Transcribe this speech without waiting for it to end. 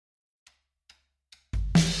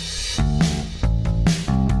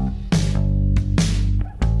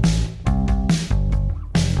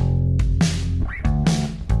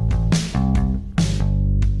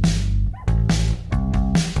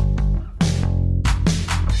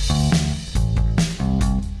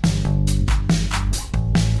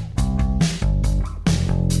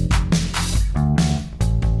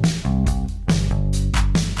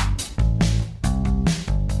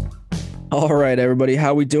All right, everybody,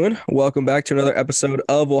 how we doing? Welcome back to another episode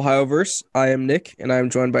of Ohioverse. I am Nick, and I am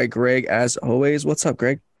joined by Greg as always. What's up,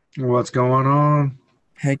 Greg? What's going on?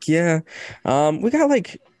 Heck yeah. We got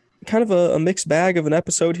like kind of a mixed bag of an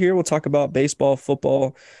episode here. We'll talk about baseball,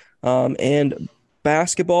 football, and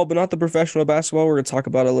basketball, but not the professional basketball. We're going to talk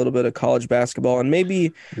about a little bit of college basketball and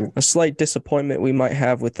maybe a slight disappointment we might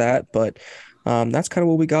have with that. But that's kind of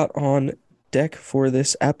what we got on deck for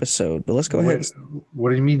this episode. But let's go ahead What, and what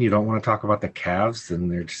do you mean you don't want to talk about the Cavs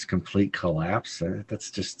and their just complete collapse?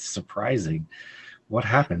 That's just surprising. What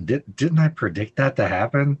happened? Didn't I predict that to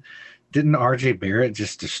happen? Didn't RJ Barrett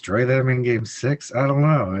just destroy them in game six? I don't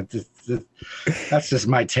know. That's just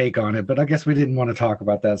my take on it. But I guess we didn't want to talk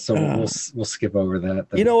about that, so we'll uh, we'll skip over that.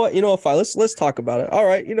 You know what? You know what? Fine. Let's talk about it. All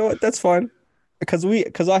right. You know what? That's fine.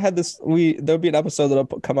 Because I had this there'll be an episode that'll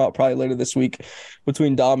come out probably later this week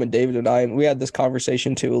between Dom and David and I, and we had this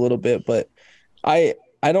conversation too a little bit, but I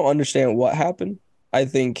don't understand what happened. I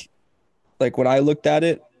think like when I looked at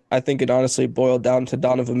it, I think it honestly boiled down to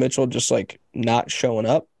Donovan Mitchell just like not showing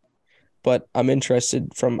up. But I'm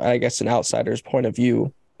interested from I guess an outsider's point of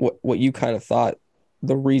view, what you kind of thought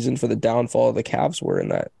the reason for the downfall of the Cavs were in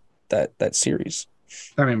that series.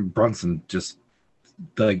 I mean, Brunson just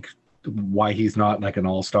like why he's not like an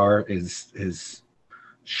all-star is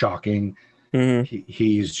shocking. Hmm.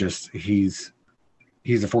 He's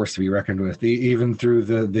a force to be reckoned with. Even through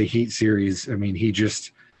the Heat series, I mean, he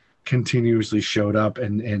just continuously showed up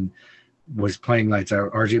and was playing lights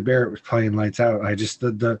out. RJ Barrett was playing lights out. I just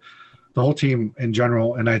the whole team in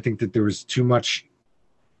general, and I think that there was too much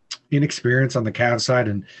inexperience on the Cavs side,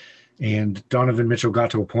 and Donovan Mitchell got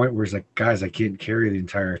to a point where he's like, guys, I can't carry the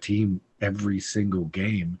entire team every single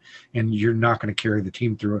game, and you're not going to carry the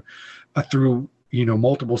team through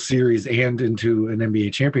multiple series and into an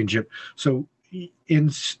NBA championship. So in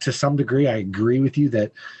to some degree, I agree with you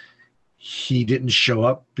that he didn't show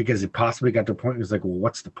up because it possibly got to a point where he was like, well,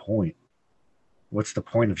 what's the point? What's the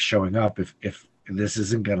point of showing up if this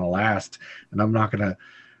isn't going to last, and I'm not going to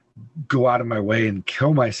go out of my way and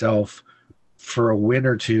kill myself for a win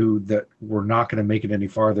or two that we're not going to make it any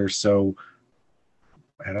farther. So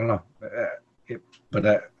I don't know,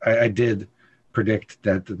 but I did predict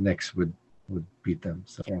that the Knicks would beat them.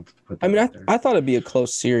 So I wanted to put I that mean, out there. I thought it'd be a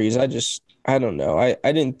close series. I don't know.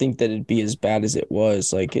 I didn't think that it'd be as bad as it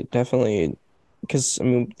was. Like it definitely, because I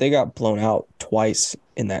mean, they got blown out twice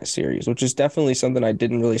in that series, which is definitely something I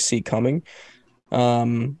didn't really see coming.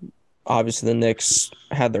 Um, Obviously the Knicks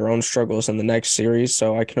had their own struggles in the next series,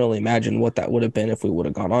 so I can only imagine what that would have been if we would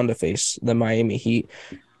have gone on to face the Miami Heat.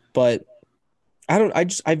 But I don't.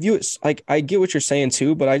 I view it like I get what you're saying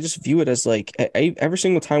too, but I just view it as like every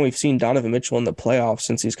single time we've seen Donovan Mitchell in the playoffs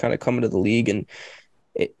since he's kind of come into the league, and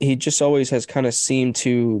he just always has kind of seemed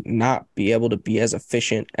to not be able to be as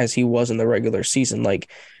efficient as he was in the regular season.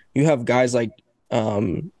 Like you have guys like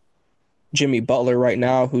um, Jimmy Butler right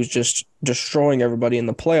now, who's just destroying everybody in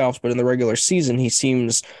the playoffs, but in the regular season he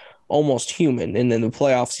seems almost human, and in the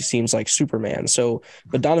playoffs he seems like Superman. So,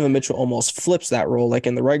 but Donovan Mitchell almost flips that role. Like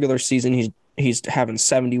in the regular season, he's having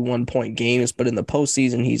 71-point games, but in the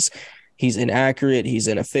postseason, he's inaccurate, he's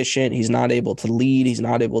inefficient, he's not able to lead, he's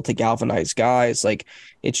not able to galvanize guys. Like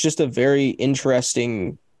it's just a very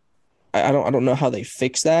interesting. I don't know how they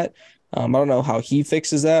fix that. I don't know how he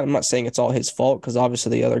fixes that. I'm not saying it's all his fault because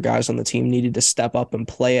obviously the other guys on the team needed to step up and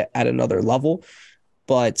play it at another level.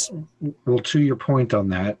 But Well, to your point on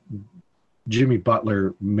that, Jimmy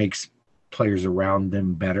Butler makes players around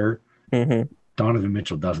them better. mhm, Donovan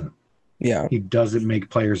Mitchell doesn't. yeah, He doesn't make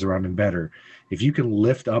players around him better. If you can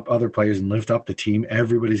lift up other players and lift up the team,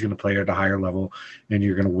 everybody's going to play at a higher level and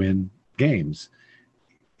you're going to win games.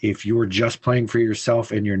 If you're just playing for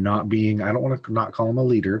yourself and you're not being, I don't want to not call him a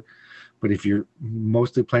leader, but if you're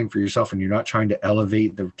mostly playing for yourself and you're not trying to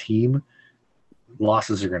elevate the team,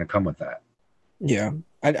 losses are going to come with that. yeah.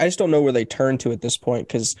 I just don't know where they turn to at this point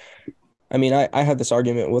because I mean I had this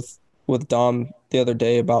argument with Dom the other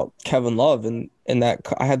day about Kevin Love and that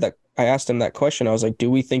I asked him that question. I was like,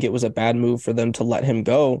 do we think it was a bad move for them to let him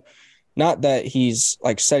go? Not that he's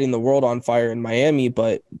like setting the world on fire in Miami,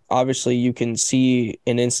 but obviously you can see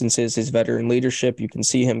in instances his veteran leadership. You can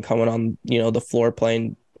see him coming on, the floor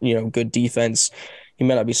playing, good defense. He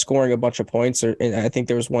may not be scoring a bunch of points, or and I think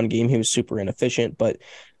there was one game he was super inefficient, but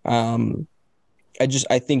um,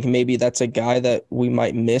 I think maybe that's a guy that we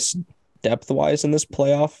might miss depth wise in this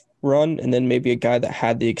playoff run, and then maybe a guy that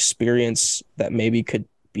had the experience that maybe could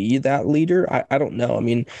be that leader. I don't know. I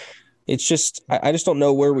mean, it's just I just don't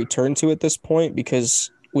know where we turn to at this point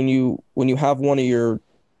because when you have one of your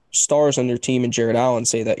stars on your team and Jared Allen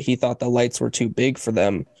say that he thought the lights were too big for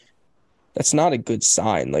them, that's not a good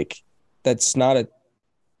sign. Like that's not a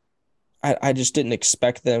I just didn't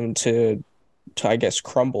expect them to I guess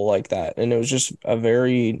crumble like that. And it was just a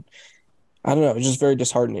very I don't know, it was just very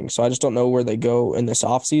disheartening. So I just don't know where they go in this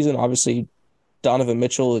offseason. Obviously, Donovan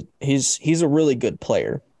Mitchell, he's a really good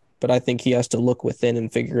player, but I think he has to look within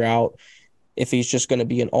and figure out if he's just going to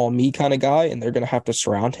be an all me kind of guy and they're going to have to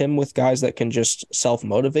surround him with guys that can just self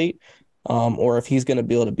motivate, or if he's going to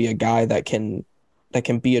be able to be a guy that can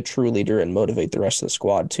be a true leader and motivate the rest of the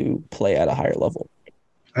squad to play at a higher level.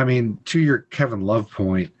 I mean, to your Kevin Love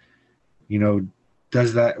point, you know,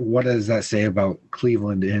 what does that say about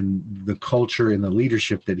Cleveland and the culture and the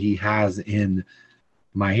leadership that he has in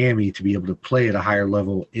Miami to be able to play at a higher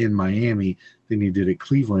level in Miami than he did at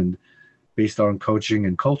Cleveland based on coaching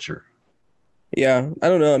and culture? Yeah, I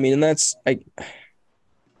don't know. I mean, and that's I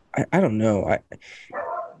don't know.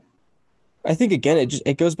 I think again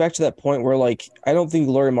it goes back to that point where like I don't think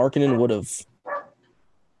Lauri Markkanen would have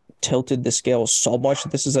tilted the scale so much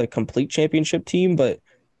that this is a complete championship team, but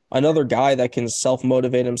another guy that can self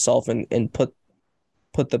motivate himself and put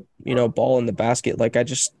the ball in the basket. Like I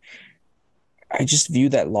just view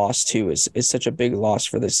that loss too is such a big loss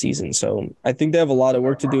for this season. So I think they have a lot of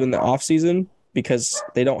work to do in the offseason because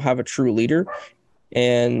they don't have a true leader.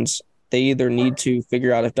 And they either need to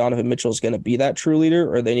figure out if Donovan Mitchell is going to be that true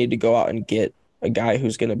leader or they need to go out and get a guy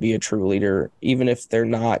who's going to be a true leader, even if they're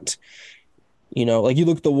not, like you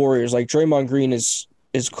look at the Warriors, like Draymond Green is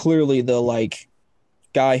clearly the like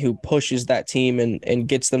guy who pushes that team and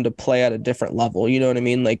gets them to play at a different level. You know what I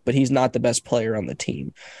mean? Like, but he's not the best player on the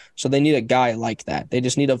team. So they need a guy like that. They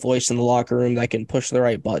just need a voice in the locker room that can push the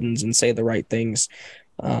right buttons and say the right things,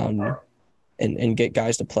 and get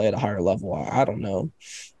guys to play at a higher level. I don't know.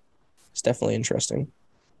 It's definitely interesting.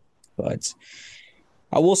 But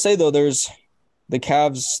I will say though, there's the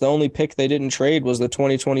Cavs, the only pick they didn't trade was the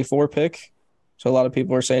 2024 pick. So a lot of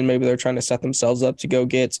people are saying maybe they're trying to set themselves up to go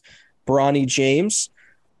get Bronny James.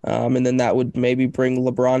 And then that would maybe bring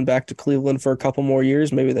LeBron back to Cleveland for a couple more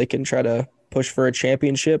years. Maybe they can try to push for a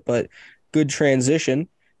championship, but good transition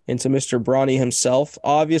into Mr. Bronny himself.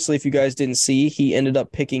 Obviously, if you guys didn't see, he ended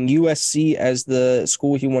up picking USC as the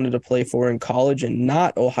school he wanted to play for in college and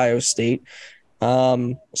not Ohio State.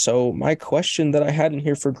 So my question that I had in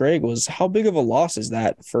here for Greg was how big of a loss is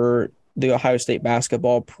that for the Ohio State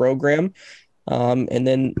basketball program? And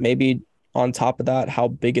then maybe on top of that, how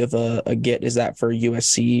big of a get is that for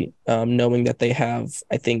USC, knowing that they have,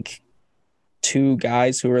 I think, two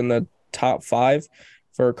guys who are in the top five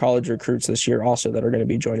for college recruits this year also that are going to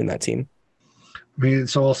be joining that team? I mean,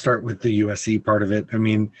 so I'll start with the USC part of it. I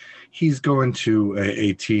mean, he's going to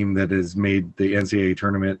a team that has made the NCAA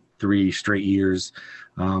tournament 3 straight years.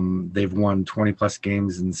 They've won 20 plus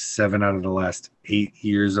games in 7 out of the last 8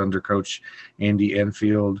 years under coach Andy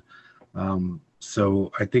Enfield.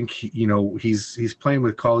 So I think he's playing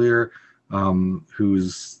with Collier,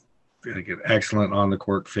 who's like an excellent on the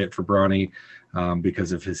court fit for Bronny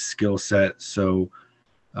because of his skill set. So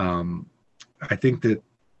I think that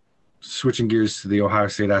switching gears to the Ohio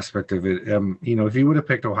State aspect of it, if he would have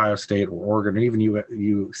picked Ohio State or Oregon or even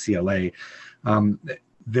UCLA,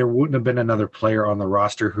 there wouldn't have been another player on the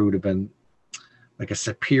roster who would have been like a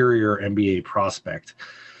superior NBA prospect.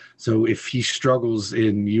 So if he struggles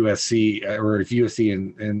in USC, or if USC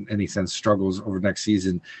in any sense struggles over next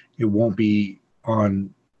season, it won't be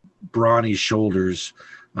on Bronny's shoulders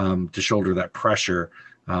to shoulder that pressure.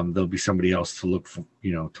 There'll be somebody else to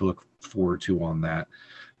look forward to on that.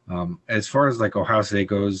 As far as like Ohio State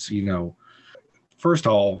goes, first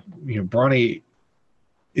of all, Bronny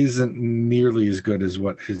isn't nearly as good as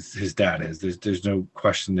what his dad is. There's no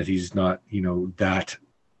question that he's not, that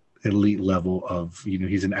elite level of,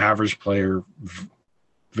 he's an average player,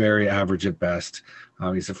 very average at best.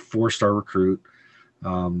 He's a 4-star recruit.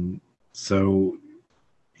 So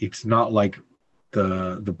it's not like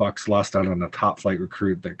the Bucks lost out on a top flight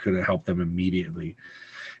recruit that could have helped them immediately.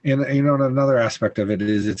 And another aspect of it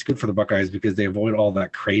is it's good for the Buckeyes because they avoid all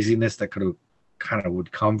that craziness that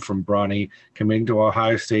would come from Bronny coming to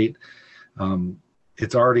Ohio State.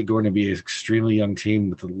 It's already going to be an extremely young team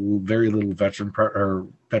with very little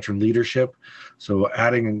veteran leadership. So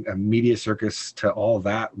adding a media circus to all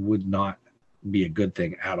that would not be a good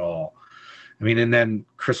thing at all. I mean, and then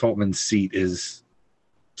Chris Holtman's seat is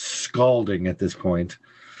scalding at this point.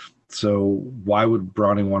 So why would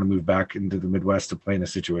Bronny want to move back into the Midwest to play in a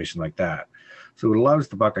situation like that? So it allows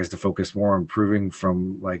the Buckeyes to focus more on improving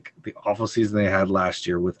from like the awful season they had last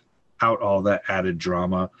year without all that added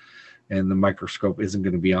drama, and the microscope isn't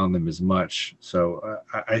going to be on them as much. So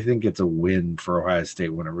I think it's a win for Ohio State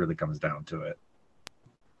when it really comes down to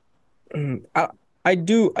it. I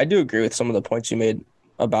do agree with some of the points you made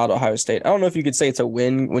about Ohio State. I don't know if you could say it's a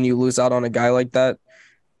win when you lose out on a guy like that.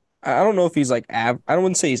 I don't know if he's like I don't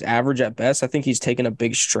want to say he's average at best. I think he's taken a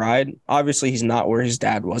big stride. Obviously, he's not where his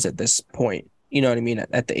dad was at this point. You know what I mean?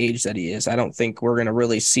 At the age that he is, I don't think we're gonna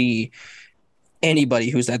really see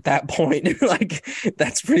anybody who's at that point like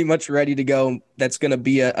that's pretty much ready to go. That's gonna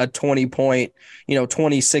be a 20 point,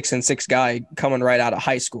 26-6 guy coming right out of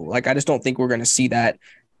high school. Like I just don't think we're gonna see that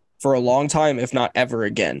for a long time, if not ever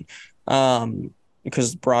again.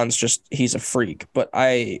 Because Braun's just he's a freak. But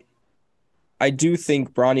I do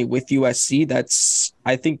think Bronny with USC,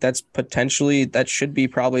 I think that's potentially that should be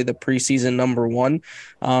probably the preseason number one,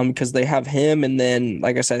 because they have him, and then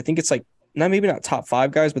like I said, I think it's like maybe not top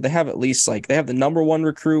five guys, but they have at least like they have the number one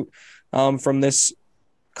recruit from this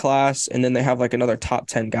class, and then they have like another top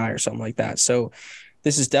 10 guy or something like that. So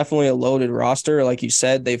this is definitely a loaded roster. Like you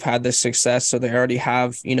said, they've had this success, so they already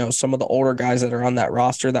have some of the older guys that are on that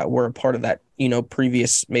roster that were a part of that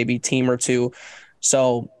previous maybe team or two.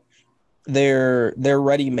 So they're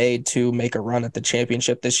ready made to make a run at the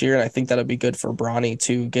championship this year, and I think that'll be good for Bronny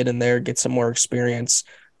to get in there, get some more experience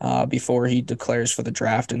before he declares for the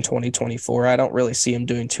draft in 2024. I don't really see him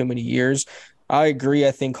doing too many years. I agree.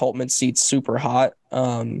 I think Holtman's seat's super hot,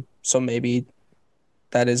 so maybe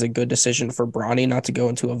that is a good decision for Bronny not to go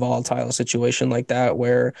into a volatile situation like that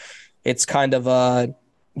where it's kind of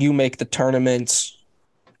you make the tournament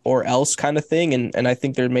or else kind of thing. And I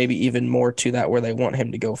think there may be even more to that where they want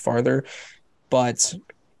him to go farther. But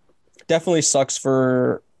definitely sucks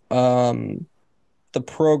for the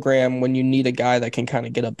program when you need a guy that can kind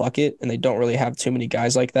of get a bucket, and they don't really have too many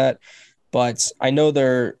guys like that. But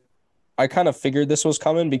I kind of figured this was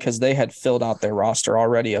coming because they had filled out their roster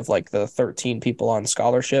already of like the 13 people on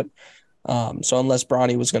scholarship. So unless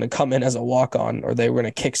Bronny was going to come in as a walk-on or they were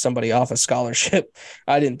going to kick somebody off a scholarship,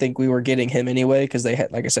 I didn't think we were getting him anyway because they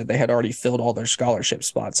had, like I said, they had already filled all their scholarship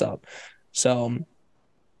spots up. So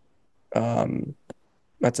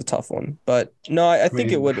that's a tough one. But no, I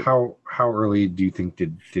think it would. How early do you think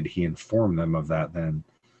did he inform them of that then?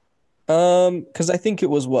 Because I think it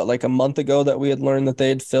was like a month ago that we had learned that they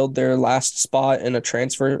had filled their last spot in a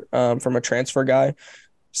transfer from a transfer guy.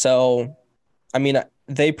 So, I mean,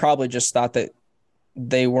 they probably just thought that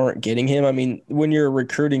they weren't getting him. I mean, when you're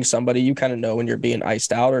recruiting somebody, you kind of know when you're being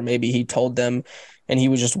iced out, or maybe he told them and he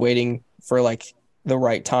was just waiting for like the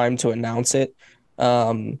right time to announce it.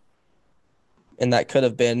 And that could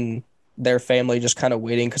have been their family just kind of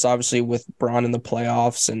waiting because obviously with Braun in the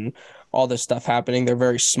playoffs and all this stuff happening, they're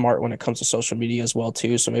very smart when it comes to social media as well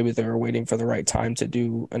too. So maybe they were waiting for the right time to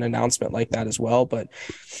do an announcement like that as well. But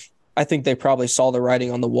I think they probably saw the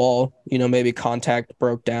writing on the wall, maybe contact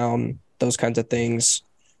broke down, those kinds of things.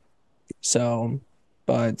 So,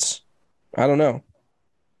 but I don't know.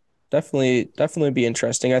 Definitely be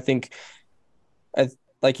interesting. I think,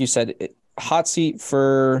 like you said, hot seat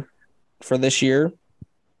for this year.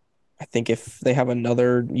 I think if they have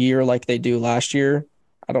another year like they do last year,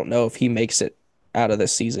 I don't know if he makes it out of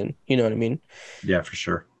this season. You know what I mean? Yeah, for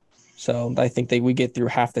sure. So I think we get through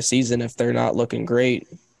half the season. If they're not looking great,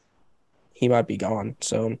 he might be gone.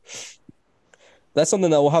 So that's something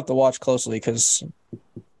that we'll have to watch closely because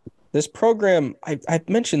this program, I've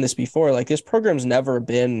mentioned this before, like this program's never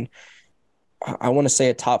been, I want to say,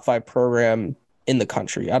 a top 5 program in the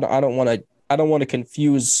country. I don't want to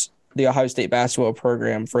confuse the Ohio State basketball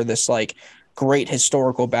program for this like great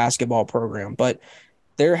historical basketball program, but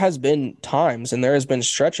there has been times and there has been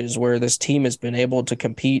stretches where this team has been able to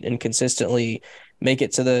compete and consistently make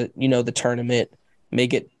it to the tournament,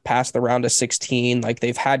 make it past the round of 16. Like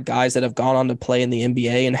they've had guys that have gone on to play in the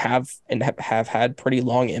NBA and have had pretty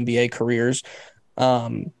long NBA careers.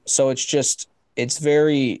 So it's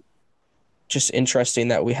very just interesting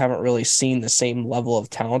that we haven't really seen the same level of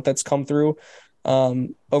talent that's come through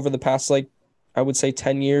over the past, like, I would say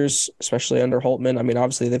 10 years, especially under Holtman. I mean,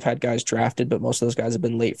 obviously they've had guys drafted, but most of those guys have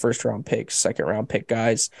been late first round picks, second round pick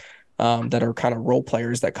guys that are kind of role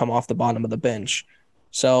players that come off the bottom of the bench.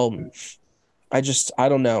 So I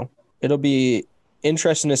don't know. It'll be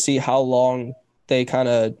interesting to see how long they kind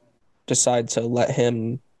of decide to let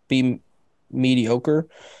him be mediocre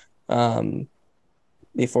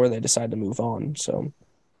before they decide to move on. So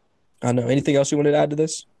I don't know. Anything else you wanted to add to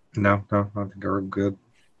this? No, I think we're good.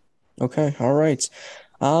 Okay, all right.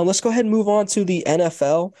 Let's go ahead and move on to the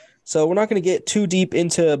NFL. So we're not going to get too deep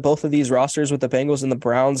into both of these rosters with the Bengals and the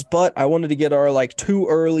Browns, but I wanted to get our like too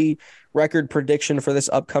early record prediction for this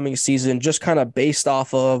upcoming season, just kind of based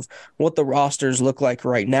off of what the rosters look like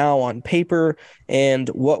right now on paper and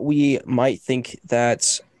what we might think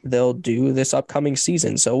that they'll do this upcoming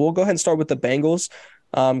season. So we'll go ahead and start with the Bengals.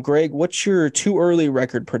 Greg, what's your too early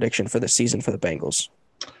record prediction for the season for the Bengals?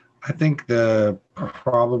 I think the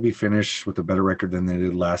probably finish with a better record than they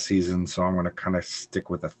did last season. So I'm going to kind of stick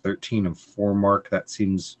with a 13-4 mark. That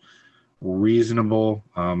seems reasonable.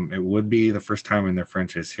 It would be the first time in their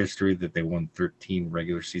franchise history that they won 13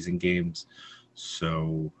 regular season games.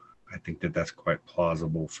 So I think that that's quite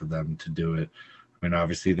plausible for them to do it. I mean,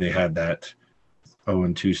 obviously they had that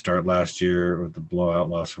 0-2 start last year with the blowout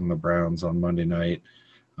loss from the Browns on Monday night.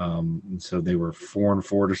 And so they were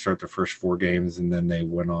 4-4 to start the first 4 games, and then they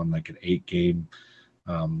went on like an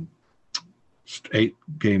um,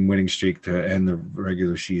 8-game winning streak to end the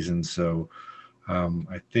regular season. So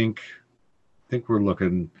I think we're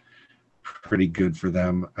looking pretty good for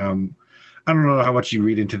them. I don't know how much you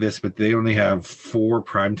read into this, but they only have 4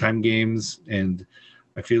 primetime games, and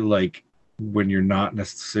I feel like when you're not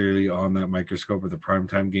necessarily on that microscope of the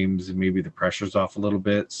primetime games, maybe the pressure's off a little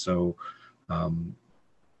bit. So um,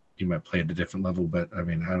 you might play at a different level, but I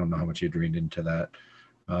mean, I don't know how much you'd read into that.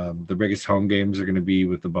 The biggest home games are going to be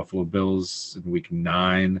with the Buffalo Bills in week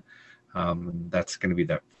 9. That's going to be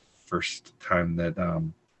that first time that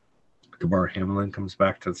Damar Hamlin comes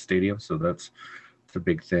back to the stadium, so that's a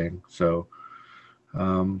big thing. So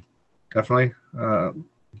definitely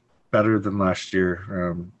better than last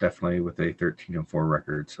year. Definitely with a 13-4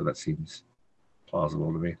 record, so that seems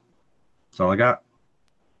plausible to me. That's all I got.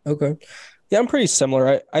 Okay. Yeah, I'm pretty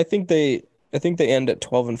similar. I think they end at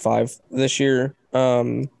 12-5 this year.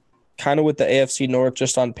 Kind of with the AFC North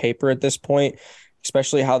just on paper at this point,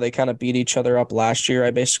 especially how they kind of beat each other up last year.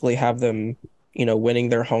 I basically have them, winning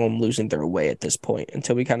their home, losing their away at this point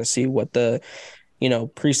until we kind of see what the,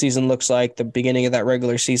 preseason looks like, the beginning of that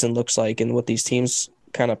regular season looks like, and what these teams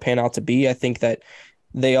kind of pan out to be. I think that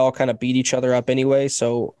they all kind of beat each other up anyway.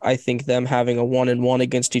 So I think them having a 1-1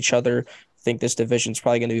 against each other, I think this division is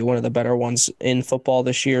probably going to be one of the better ones in football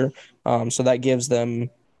this year. So that gives them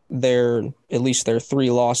their at least their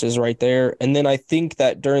 3 losses right there. And then I think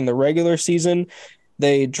that during the regular season,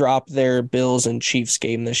 they drop their Bills and Chiefs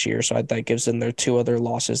game this year. So that gives them their 2 other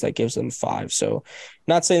losses. That gives them 5. So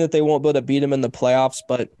not saying that they won't be able to beat them in the playoffs,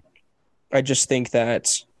 but I just think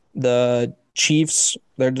that the Chiefs,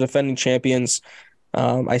 they're defending champions.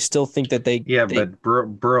 I still think that Yeah, they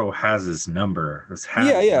but Burrow has his number. Has had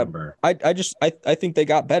yeah, his yeah. number. I think they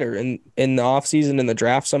got better in the offseason in the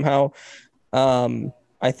draft somehow. Um,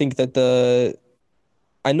 I think that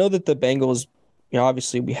I know that the Bengals,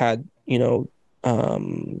 obviously we had,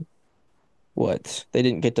 um, what they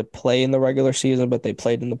didn't get to play in the regular season, but they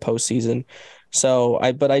played in the postseason.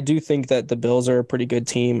 But I do think that the Bills are a pretty good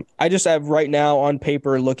team. I just have right now on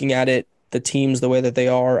paper, looking at it, the teams the way that they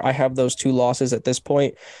are, I have those 2 losses at this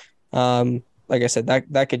point. Like I said,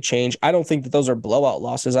 that could change. I don't think that those are blowout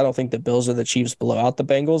losses. I don't think the Bills or the Chiefs blow out the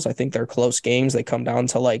Bengals. I think they're close games. They come down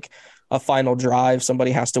to like a final drive.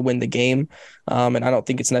 Somebody has to win the game. And I don't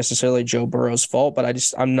think it's necessarily Joe Burrow's fault,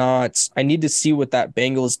 but I'm not, I need to see what that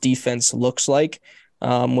Bengals defense looks like.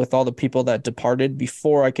 With all the people that departed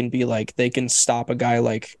before I can be like, they can stop a guy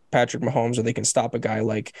like Patrick Mahomes, or they can stop a guy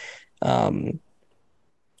like, um,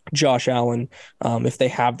 Josh Allen, if they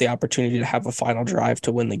have the opportunity to have a final drive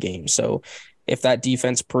to win the game. So if that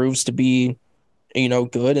defense proves to be,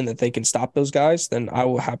 good and that they can stop those guys, then I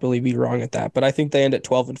will happily be wrong at that. But I think they end at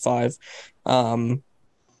 12-5. Um,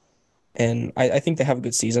 and I think they have a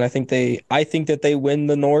good season. I think that they win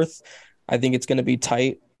the North. I think it's going to be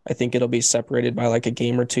tight. I think it'll be separated by like a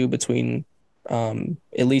game or two between at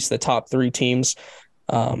least the top 3 teams,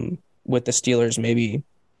 with the Steelers maybe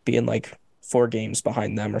being like 4 games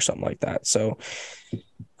behind them or something like that. So,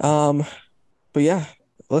 um, but yeah,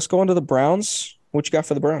 let's go on to the Browns. What you got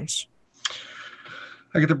for the Browns?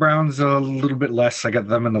 I got the Browns a little bit less. I got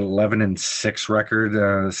them an 11-6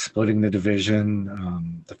 record, splitting the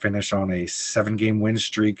division, to finish on a 7-game win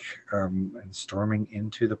streak, and storming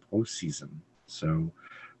into the postseason. So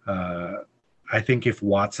uh, I think if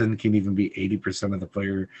Watson can even be 80% of the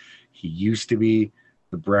player he used to be,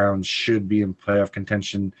 the Browns should be in playoff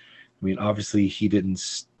contention. I mean, obviously he didn't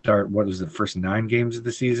start, what was the first 9 games of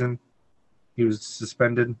the season? He was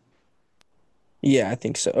suspended. Yeah, I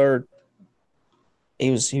think so. Or he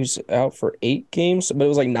was out for 8 games, but it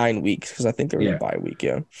was like 9 weeks because I think there was a Yeah. bye week.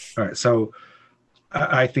 Yeah. All right. So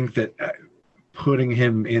I think that putting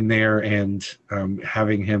him in there and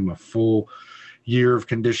having him a full year of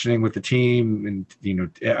conditioning with the team, and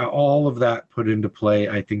all of that put into play,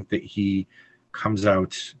 I think that he comes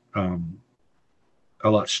out a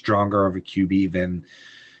lot stronger of a QB than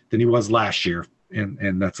he was last year,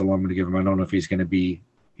 and that's all I'm going to give him. I don't know if he's going to be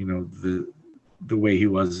the way he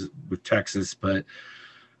was with Texas, but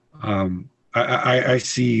I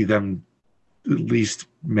see them at least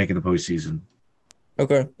making the postseason.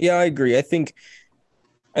 Okay. Yeah, I agree. I think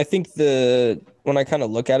I think when I kind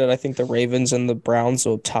of look at it, I think the Ravens and the Browns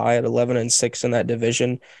will tie at 11-6 in that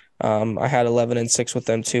division. I had 11-6 with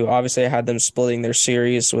them too. Obviously, I had them splitting their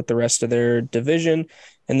series with the rest of their division,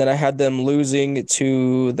 and then I had them losing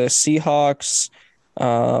to the Seahawks,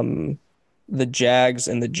 um, the Jags,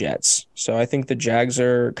 and the Jets. So I think the Jags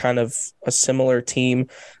are kind of a similar team.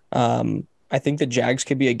 I think the Jags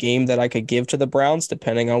could be a game that I could give to the Browns,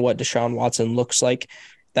 depending on what Deshaun Watson looks like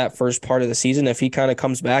that first part of the season. If he kind of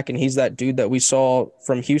comes back and he's that dude that we saw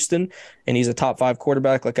from Houston and he's a top 5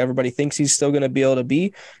 quarterback like everybody thinks he's still going to be able to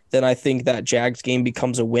be, then I think that Jags game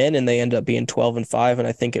becomes a win and they end up being 12-5. And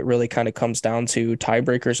I think it really kind of comes down to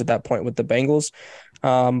tiebreakers at that point with the Bengals.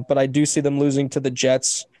 But I do see them losing to the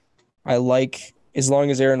Jets. I like, as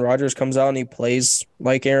long as Aaron Rodgers comes out and he plays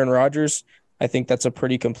like Aaron Rodgers, I think that's a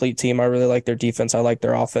pretty complete team. I really like their defense. I like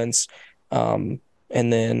their offense. And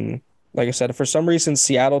then, like I said, for some reason,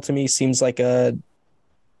 Seattle to me seems like a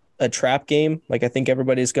trap game. Like I think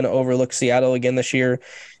everybody's going to overlook Seattle again this year.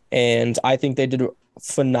 And I think they did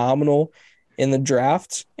phenomenal in the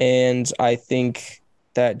draft. And I think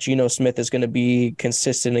that Geno Smith is going to be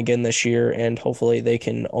consistent again this year. And hopefully they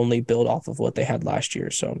can only build off of what they had last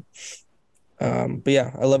year. So, but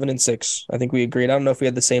yeah, 11-6. I think we agreed. I don't know if we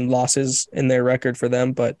had the same losses in their record for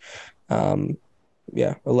them, but um,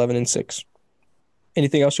 yeah, 11-6.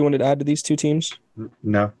 Anything else you wanted to add to these two teams?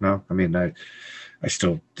 No, no. I mean, I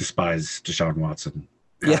still despise Deshaun Watson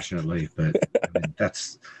Yeah. passionately, but I mean,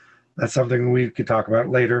 that's something we could talk about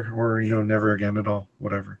later, or never again at all.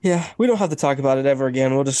 Whatever. Yeah, we don't have to talk about it ever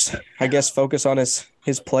again. We'll just, I guess, focus on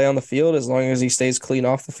his play on the field as long as he stays clean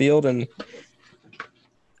off the field. And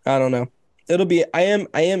I don't know. It'll be. I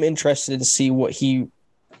am interested to see what he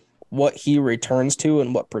returns to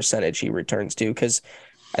and what percentage he returns to, because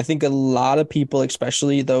I think a lot of people,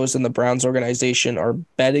 especially those in the Browns organization, are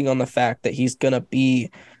betting on the fact that he's going to be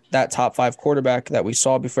that top 5 quarterback that we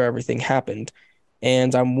saw before everything happened.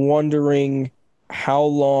 And I'm wondering how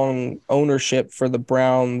long ownership for the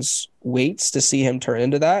Browns waits to see him turn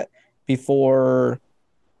into that before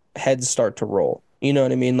heads start to roll. You know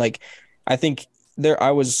what I mean? Like, I think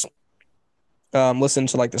I was listening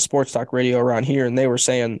to like the sports talk radio around here, and they were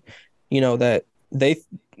saying, that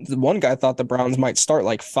the one guy thought the Browns might start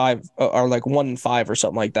like 5 or like 1-5 or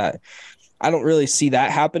something like that. I don't really see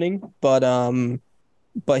that happening, but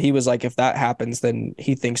he was like, if that happens, then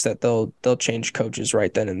he thinks that they'll change coaches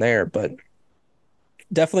right then and there. But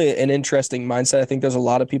definitely an interesting mindset. I think there's a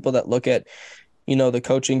lot of people that look at, the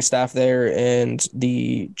coaching staff there and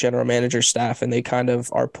the general manager staff, and they kind of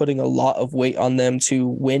are putting a lot of weight on them to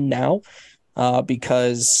win now,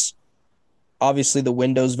 because obviously the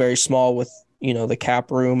window's very small with, the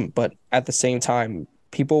cap room, but at the same time,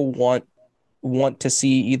 people want to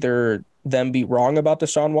see either them be wrong about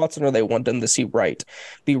Deshaun Watson or they want them to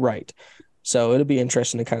be right. So it'll be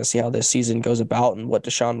interesting to kind of see how this season goes about and what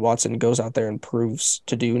Deshaun Watson goes out there and proves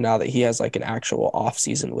to do now that he has like an actual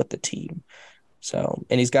offseason with the team. So,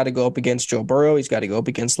 and he's got to go up against Joe Burrow. He's got to go up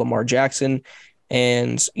against Lamar Jackson.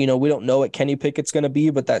 And, we don't know what Kenny Pickett's going to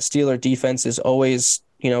be, but that Steeler defense is always,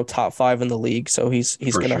 top 5 in the league. So he's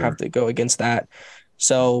going to have to go against that.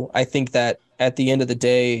 So I think that at the end of the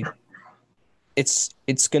day, it's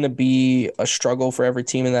going to be a struggle for every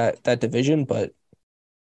team in that division, but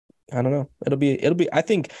I don't know. It'll be I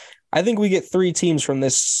think we get 3 teams from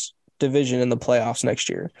this division in the playoffs next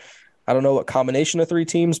year. I don't know what combination of 3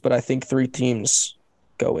 teams, but I think 3 teams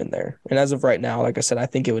go in there. And as of right now, like I said, I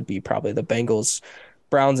think it would be probably the Bengals,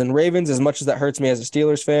 Browns, and Ravens, as much as that hurts me as a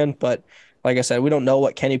Steelers fan. But like I said, we don't know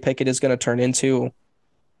what Kenny Pickett is going to turn into.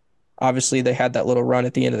 Obviously, they had that little run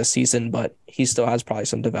at the end of the season, but he still has probably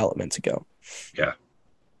some development to go. Yeah.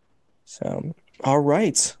 So, all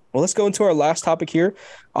right. Well, let's go into our last topic here.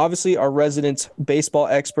 Obviously, our resident baseball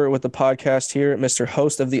expert with the podcast here, Mr.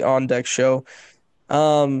 Host of the On Deck Show.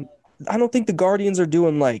 I don't think the Guardians are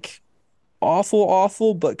doing like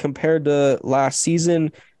awful, but compared to last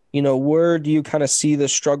season, where do you kind of see the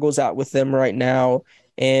struggles at with them right now?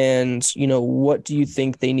 And, what do you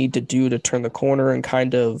think they need to do to turn the corner and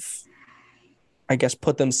kind of, I guess,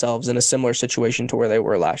 put themselves in a similar situation to where they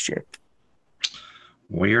were last year?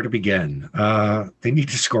 Where to begin? They need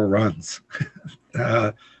to score runs.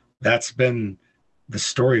 That's been the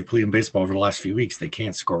story of Cleveland baseball over the last few weeks. They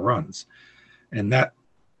can't score runs. And that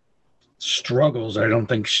struggles, I don't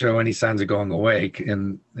think, show any signs of going away.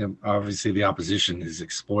 And obviously the opposition is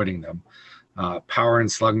exploiting them. Power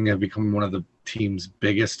and slugging have become one of the team's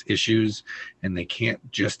biggest issues, and they can't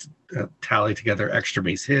just tally together extra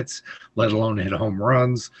base hits, let alone hit home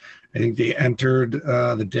runs. I think they entered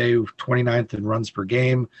the day 29th in runs per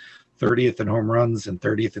game, 30th in home runs, and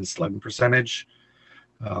 30th in slugging percentage.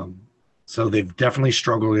 So they've definitely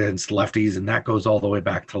struggled against lefties, and that goes all the way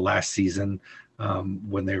back to last season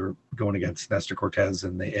when they were going against Nestor Cortez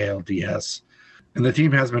in the ALDS. And the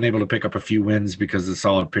team has been able to pick up a few wins because of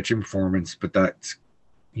solid pitching performance, but that's,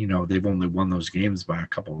 they've only won those games by a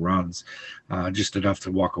couple runs, just enough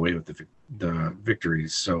to walk away with the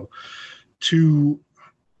victories. So to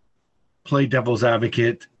play devil's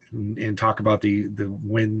advocate and talk about the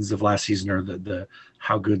wins of last season, or the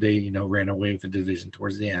how good they ran away with the division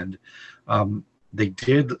towards the end. They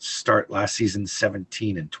did start last season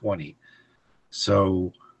 17-20,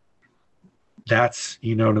 so that's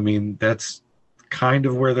what I mean. That's kind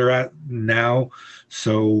of where they're at now.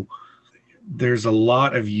 So there's a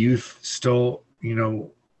lot of youth still,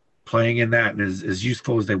 playing in that, and as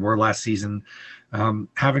youthful as they were last season.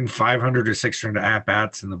 Having 500 or 600 at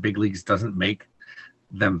bats in the big leagues doesn't make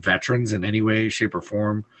them veterans in any way, shape, or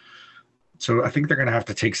form. So I think they're going to have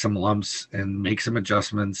to take some lumps and make some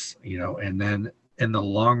adjustments, and then in the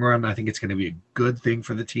long run, I think it's going to be a good thing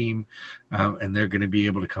for the team, and they're going to be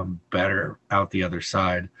able to come better out the other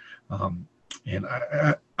side. And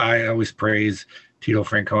I always praise Tito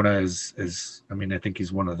Francona as I think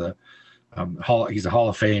he's one of the he's a Hall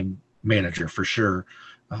of Fame manager for sure,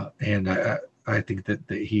 and I think that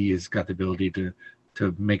he has got the ability to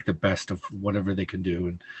make the best of whatever they can do.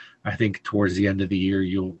 And I think towards the end of the year,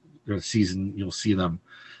 you'll see them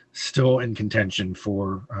still in contention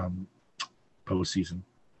for postseason.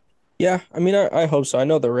 Yeah, I hope so. I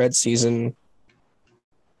know the Red season,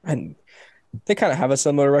 and they kind of have a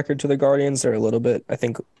similar record to the Guardians. They're a little bit, I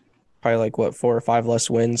think, probably like 4 or 5 less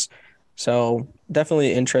wins. So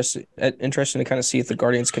definitely interesting to kind of see if the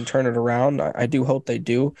Guardians can turn it around. I do hope they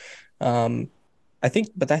do. I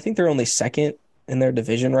think they're only second in their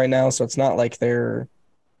division right now, so it's not like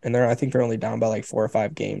I think they're only down by like 4 or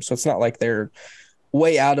 5 games. So it's not like they're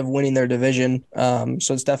way out of winning their division.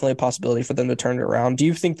 So it's definitely a possibility for them to turn it around. Do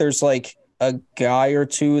you think there's like a guy or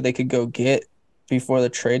two they could go get before the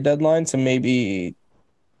trade deadline to maybe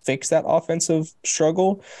fix that offensive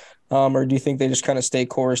struggle? Or do you think they just kind of stay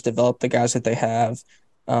course, develop the guys that they have,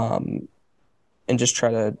 and just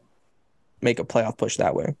try to make a playoff push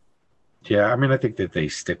that way? Yeah, I think that they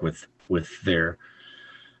stick with their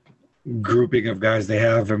grouping of guys they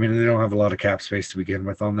have. They don't have a lot of cap space to begin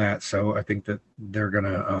with on that, so I think that they're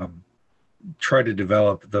gonna try to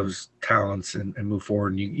develop those talents and move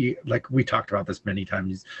forward. And you, like we talked about this many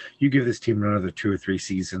times, you give this team another 2 or 3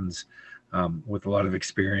 seasons with a lot of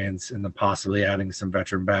experience, and then possibly adding some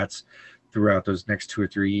veteran bats throughout those next 2 or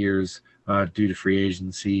 3 years due to free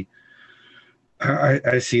agency.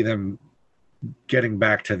 I see them getting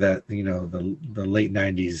back to that, the late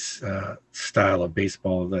 90s style of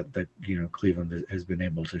baseball that Cleveland has been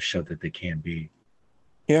able to show that they can be.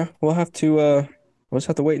 Yeah, we'll just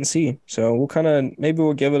have to wait and see. So maybe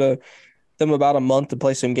we'll give them about a month to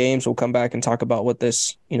play some games. We'll come back and talk about what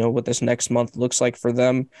this next month looks like for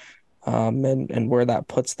them, and where that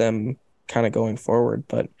puts them kind of going forward.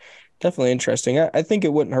 But definitely interesting. I think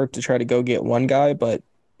it wouldn't hurt to try to go get one guy, but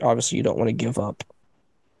obviously you don't want to give up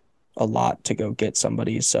a lot to go get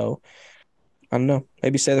somebody. So I don't know.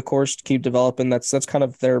 Maybe stay the course, keep developing. That's kind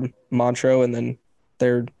of their mantra, and then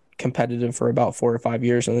they're competitive for about 4 or 5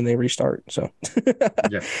 years, and then they restart. So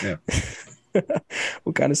Yeah.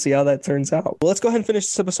 We'll kind of see how that turns out. Well, let's go ahead and finish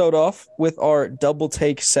this episode off with our double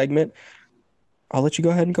take segment. I'll let you go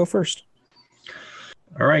ahead and go first.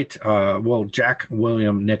 All right. Well, Jack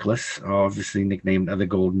William Nicholas, obviously nicknamed the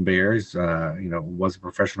Golden Bears, was a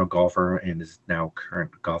professional golfer and is now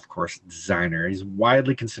current golf course designer. He's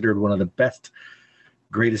widely considered one of the best,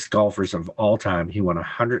 greatest golfers of all time. He won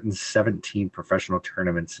 117 professional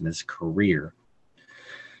tournaments in his career.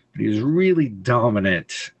 But he was really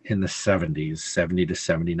dominant in the 70s, 70 to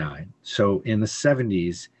 79. So in the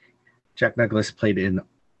 70s, Jack Nicklaus played in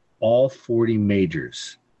all 40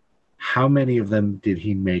 majors. How many of them did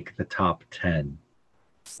he make the top 10?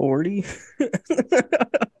 40?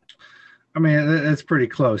 That's pretty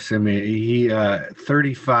close. He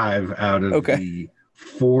 35 out of the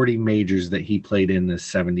 40 majors that he played in the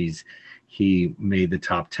 70s, he made the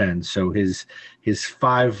top 10. So his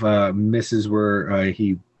 5 misses were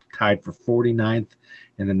he tied for 49th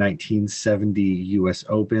in the 1970 U.S.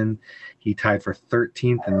 Open. He tied for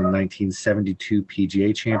 13th in the 1972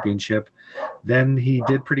 PGA Championship. Then he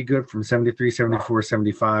did pretty good from 73, 74,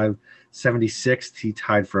 75. 76th, he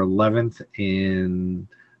tied for 11th in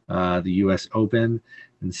the U.S. Open.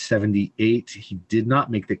 In 78, he did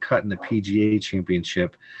not make the cut in the PGA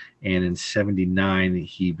Championship. And in 79,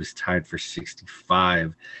 he was tied for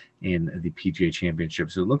 65 in the PGA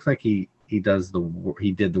Championship. So it looks like he did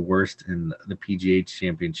the worst in the PGA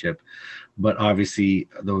Championship, but obviously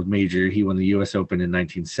those major. He won the U.S. Open in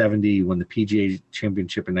 1970. He won the PGA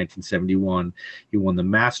Championship in 1971. He won the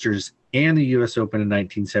Masters and the U.S. Open in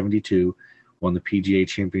 1972. Won the PGA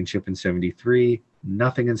Championship in 73.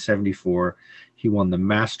 Nothing in 74. He won the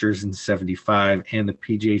Masters in 75 and the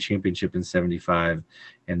PGA Championship in 75,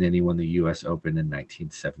 and then he won the U.S. Open in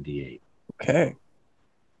 1978. Okay.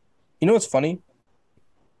 You know what's funny?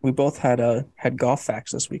 We both had golf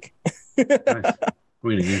facts this week. Nice.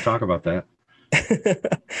 We didn't even talk about that.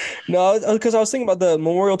 No, because I was thinking about the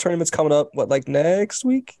Memorial Tournament's coming up, like next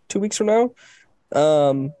week, 2 weeks from now.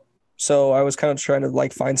 So I was kind of trying to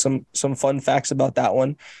like find some fun facts about that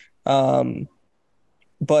one.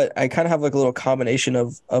 But I kind of have like a little combination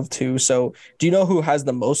of two. So do you know who has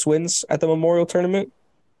the most wins at the Memorial Tournament?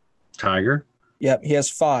 Tiger? Yep, he has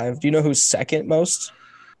 5. Do you know who's second most?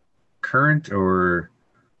 Current or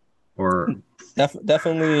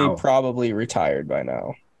definitely probably retired by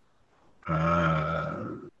now.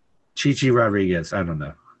 Chichi Rodriguez. I don't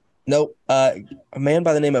know. Nope. A man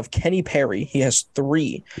by the name of Kenny Perry. He has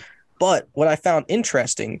 3. But what I found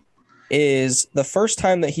interesting is the first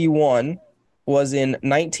time that he won was in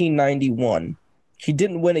 1991. He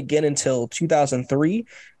didn't win again until 2003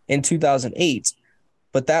 and 2008,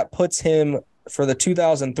 but that puts him for the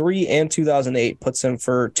 2003 and 2008 puts him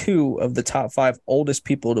for 2 of the top 5 oldest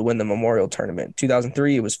people to win the Memorial Tournament.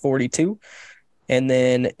 2003, he was 42, and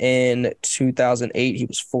then in 2008, he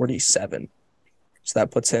was 47. So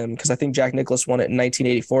that puts him, because I think Jack Nicklaus won it in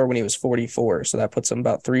 1984 when he was 44. So that puts him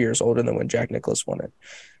about 3 years older than when Jack Nicklaus won it.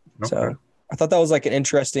 Okay. So I thought that was like an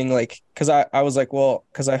interesting, like, because I was like, well,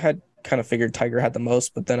 because I had kind of figured Tiger had the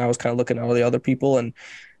most, but then I was kind of looking at all the other people, and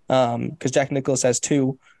because Jack Nicklaus has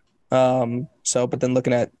 2. But then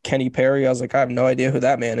looking at Kenny Perry, I was like, I have no idea who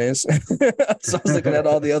that man is. So I was looking at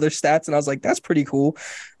all the other stats, and I was like, that's pretty cool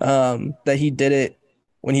that he did it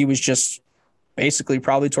when he was just basically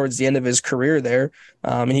probably towards the end of his career there.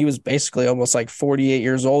 And he was basically almost like 48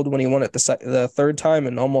 years old when he won it the third time,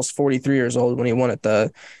 and almost 43 years old when he won it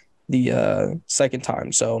the second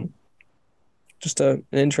time. So just an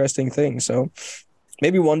interesting thing. So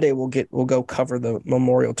maybe one day we'll go cover the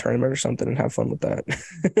Memorial Tournament or something and have fun with that.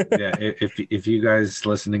 Yeah, if you guys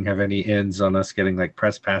listening have any ends on us getting like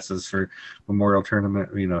press passes for Memorial Tournament,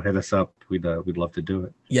 hit us up. We'd love to do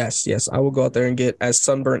it. Yes, I will go out there and get as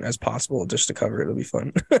sunburnt as possible just to cover it. It'll be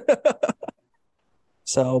fun.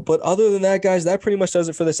 So, but other than that, guys, that pretty much does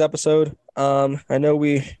it for this episode. I know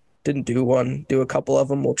we didn't do a couple of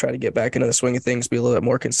them. We'll try to get back into the swing of things, be a little bit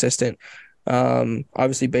more consistent.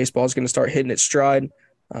 Obviously baseball is going to start hitting its stride.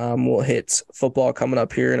 We'll hit football coming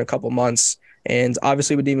up here in a couple months, and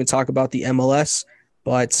obviously we didn't even talk about the MLS,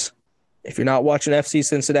 but if you're not watching FC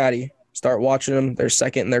Cincinnati, start watching them. They're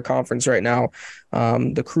second in their conference right now.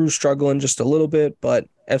 The Crew's struggling just a little bit, but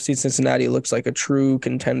FC Cincinnati looks like a true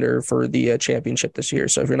contender for the championship this year.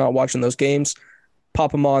 So if you're not watching those games,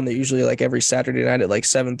 pop them on. They're usually like every Saturday night at like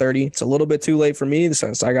 7:30. It's a little bit too late for me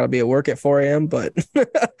since I got to be at work at 4 a.m., but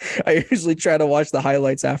I usually try to watch the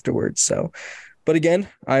highlights afterwards. So, but again,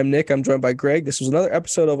 I'm Nick. I'm joined by Greg. This was another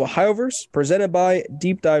episode of Ohioverse presented by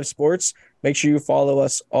Deep Dive Sports. Make sure you follow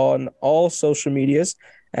us on all social medias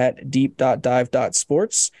at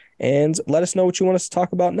deep.dive.sports and let us know what you want us to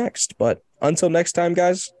talk about next. But until next time,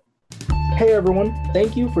 guys. Hey everyone,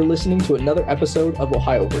 thank you for listening to another episode of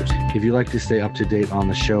Ohioverse. If you'd like to stay up to date on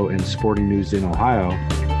the show and sporting news in Ohio,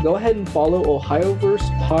 go ahead and follow Ohioverse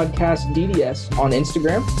Podcast DDS on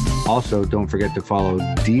Instagram. Also, don't forget to follow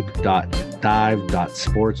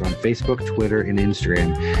deep.dive.sports on Facebook, Twitter, and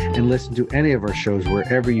Instagram, and listen to any of our shows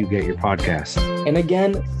wherever you get your podcasts. And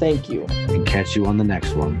again, thank you. And catch you on the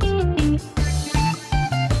next one.